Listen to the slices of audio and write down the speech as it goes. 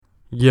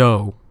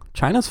Yo,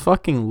 China's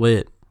fucking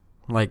lit.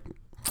 Like,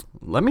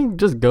 let me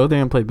just go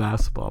there and play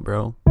basketball,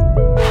 bro.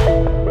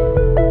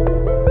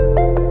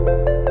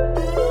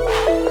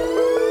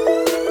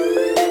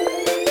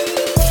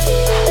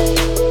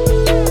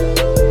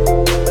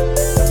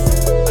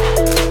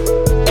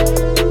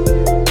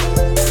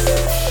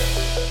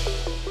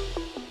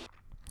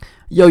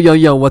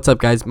 Yo, what's up,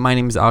 guys? My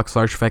name is Alex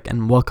Larchfeck,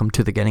 and welcome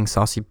to the Getting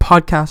Saucy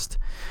podcast.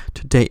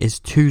 Today is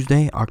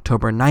Tuesday,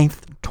 October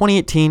 9th,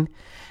 2018,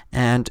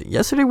 and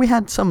yesterday we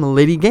had some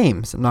litty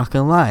games, I'm not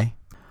gonna lie.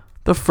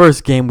 The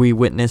first game we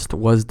witnessed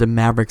was the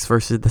Mavericks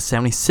versus the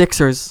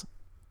 76ers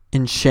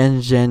in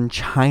Shenzhen,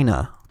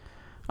 China.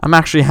 I'm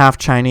actually half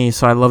Chinese,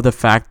 so I love the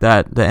fact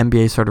that the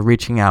NBA started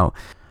reaching out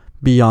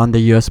beyond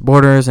the US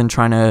borders and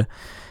trying to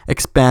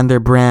expand their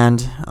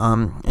brand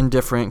in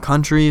different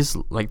countries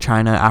like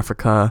China,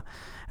 Africa,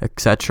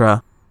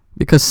 etc.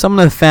 Because some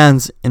of the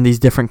fans in these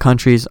different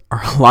countries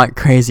are a lot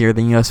crazier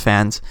than US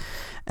fans,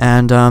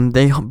 and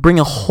they bring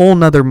a whole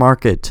nother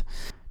market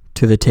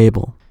to the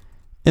table.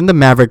 In the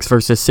Mavericks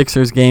versus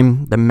Sixers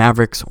game, the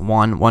Mavericks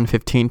won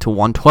 115 to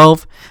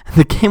 112.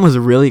 The game was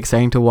really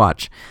exciting to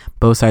watch.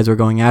 Both sides were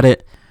going at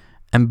it,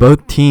 and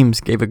both teams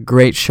gave a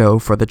great show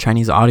for the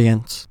Chinese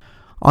audience.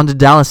 On the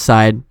Dallas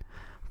side,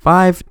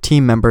 5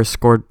 team members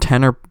scored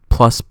 10 or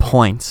plus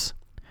points,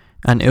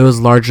 and it was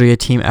largely a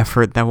team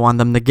effort that won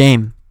them the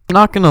game. I'm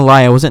not gonna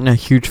lie, I wasn't a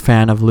huge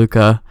fan of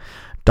Luka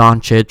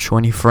Doncic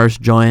when he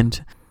first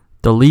joined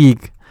the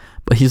league,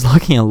 but he's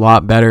looking a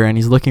lot better and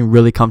he's looking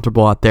really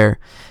comfortable out there,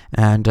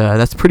 and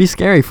that's pretty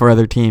scary for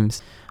other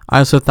teams. I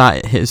also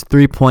thought his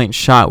 3-point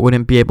shot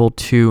wouldn't be able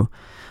to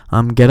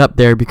get up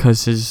there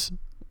because his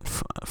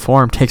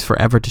form takes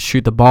forever to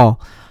shoot the ball,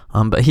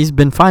 but he's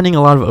been finding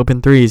a lot of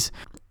open threes,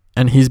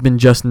 and he's been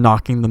just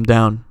knocking them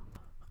down.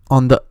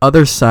 On the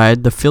other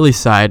side, the Philly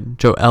side,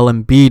 Joel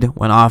Embiid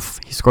went off.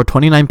 He scored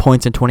 29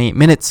 points in 28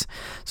 minutes,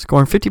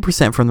 scoring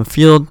 50% from the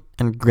field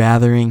and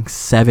gathering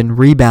 7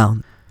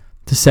 rebounds.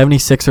 The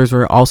 76ers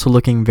were also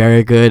looking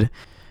very good,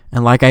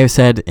 and like I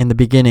said in the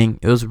beginning,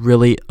 it was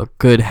really a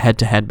good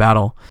head-to-head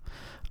battle.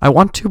 I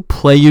want to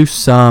play you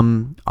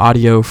some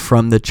audio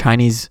from the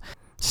Chinese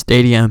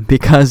stadium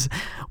because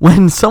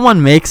when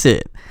someone makes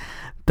it,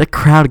 the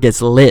crowd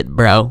gets lit,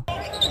 bro.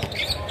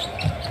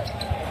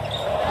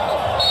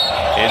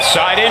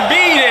 Inside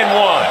Embiid and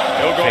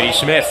one. Finney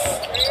Smith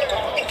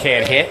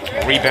can't hit.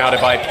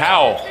 Rebounded by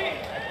Powell.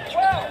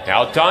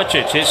 Now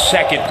Doncic, his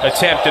second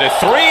attempt at a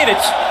three, and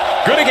it's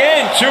good again.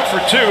 2 for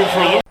 2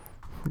 for Luka.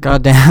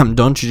 Goddamn,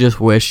 don't you just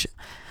wish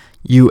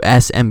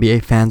US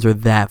NBA fans were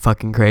that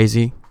fucking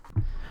crazy?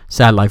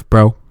 Sad life,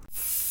 bro.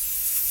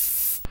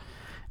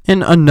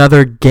 In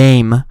another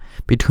game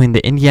between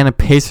the Indiana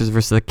Pacers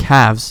versus the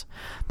Cavs,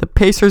 the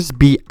Pacers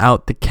beat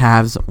out the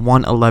Cavs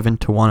 111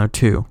 to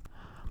 102.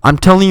 I'm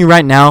telling you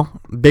right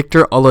now,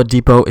 Victor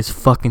Oladipo is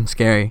fucking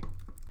scary.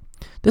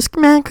 This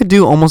man could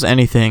do almost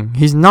anything.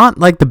 He's not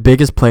like the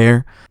biggest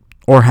player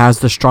or has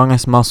the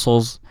strongest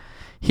muscles.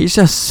 He's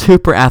just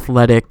super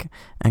athletic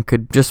and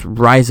could just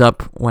rise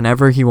up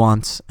whenever he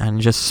wants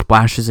and just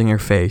splashes in your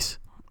face.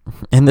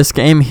 In this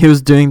game, he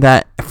was doing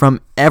that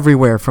from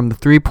everywhere, from the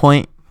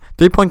three-point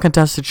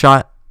contested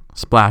shot,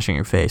 splash in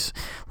your face.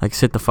 Like,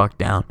 sit the fuck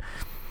down.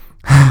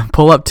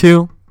 Pull up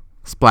 2,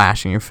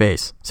 splash in your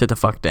face. Sit the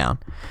fuck down.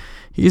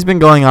 He's been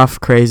going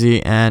off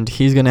crazy, and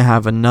he's going to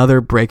have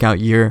another breakout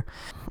year.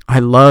 I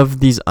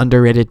love these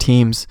underrated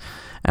teams,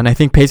 and I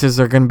think Pacers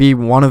are going to be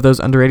one of those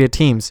underrated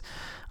teams.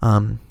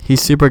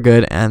 He's super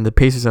good, and the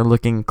Pacers are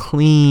looking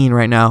clean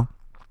right now.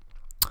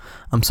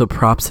 So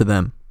props to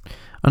them.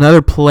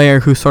 Another player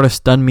who sort of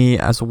stunned me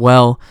as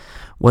well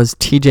was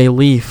TJ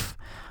Leaf.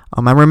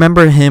 I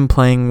remember him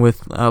playing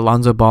with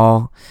Lonzo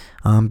Ball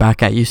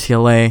back at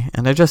UCLA,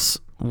 and I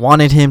just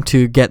wanted him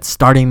to get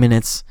starting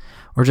minutes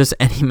or just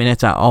any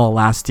minutes at all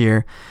last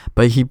year,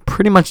 but he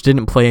pretty much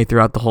didn't play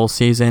throughout the whole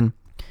season.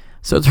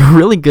 So it's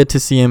really good to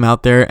see him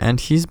out there, and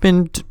he's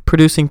been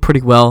producing pretty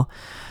well.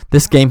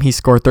 This game he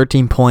scored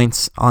 13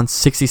 points on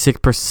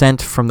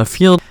 66% from the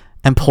field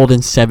and pulled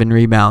in 7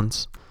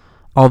 rebounds.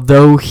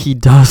 Although he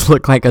does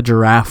look like a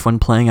giraffe when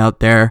playing out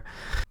there,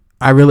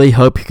 I really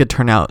hope he could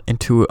turn out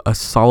into a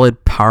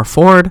solid power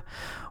forward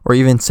or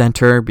even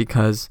center,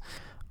 because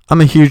I'm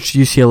a huge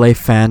UCLA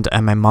fan,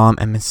 and my mom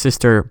and my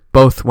sister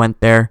both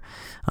went there.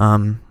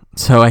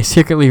 So I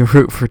secretly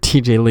root for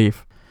TJ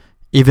Leaf.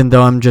 Even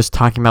though I'm just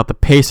talking about the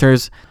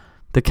Pacers,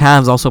 the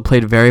Cavs also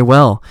played very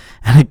well.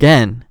 And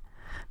again,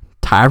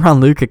 Tyronn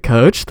Lue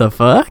coach, the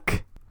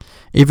fuck?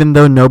 Even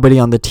though nobody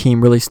on the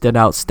team really stood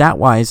out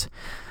stat-wise,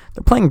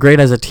 they're playing great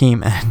as a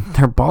team, and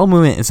their ball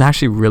movement is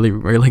actually really,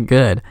 really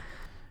good.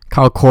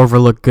 Kyle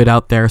Korver looked good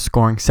out there,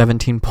 scoring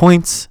 17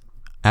 points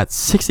at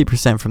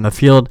 60% from the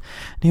field,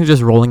 and he was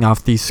just rolling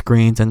off these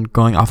screens and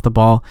going off the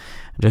ball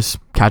and just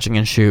catching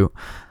and shoot,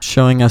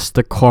 showing us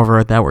the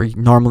Korver that we're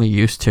normally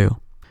used to.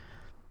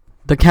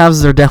 The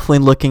Cavs are definitely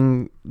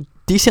looking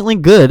decently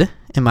good,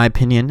 in my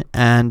opinion,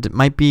 and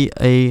might be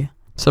a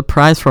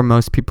surprise for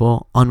most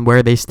people on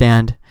where they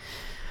stand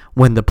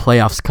when the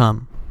playoffs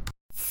come.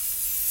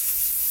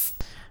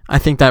 I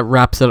think that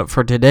wraps it up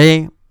for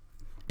today.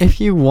 If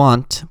you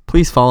want,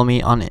 please follow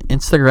me on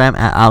Instagram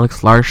at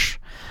AlexLarsh.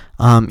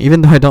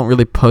 Even though I don't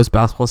really post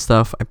basketball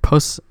stuff, I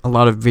post a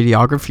lot of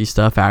videography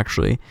stuff,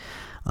 actually.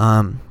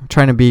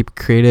 Trying to be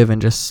creative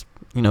and just,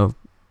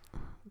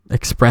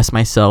 express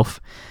myself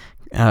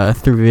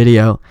through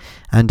video.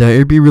 And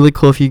it'd be really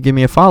cool if you give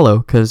me a follow,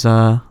 because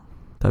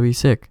that'd be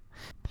sick.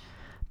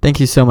 Thank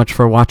you so much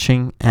for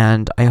watching,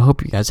 and I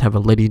hope you guys have a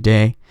litty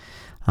day.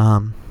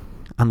 I'm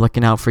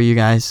looking out for you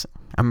guys.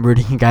 I'm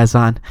rooting you guys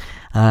on.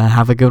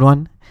 Have a good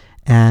one.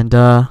 And,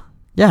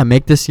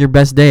 make this your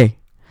best day.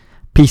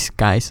 Peace,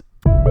 guys.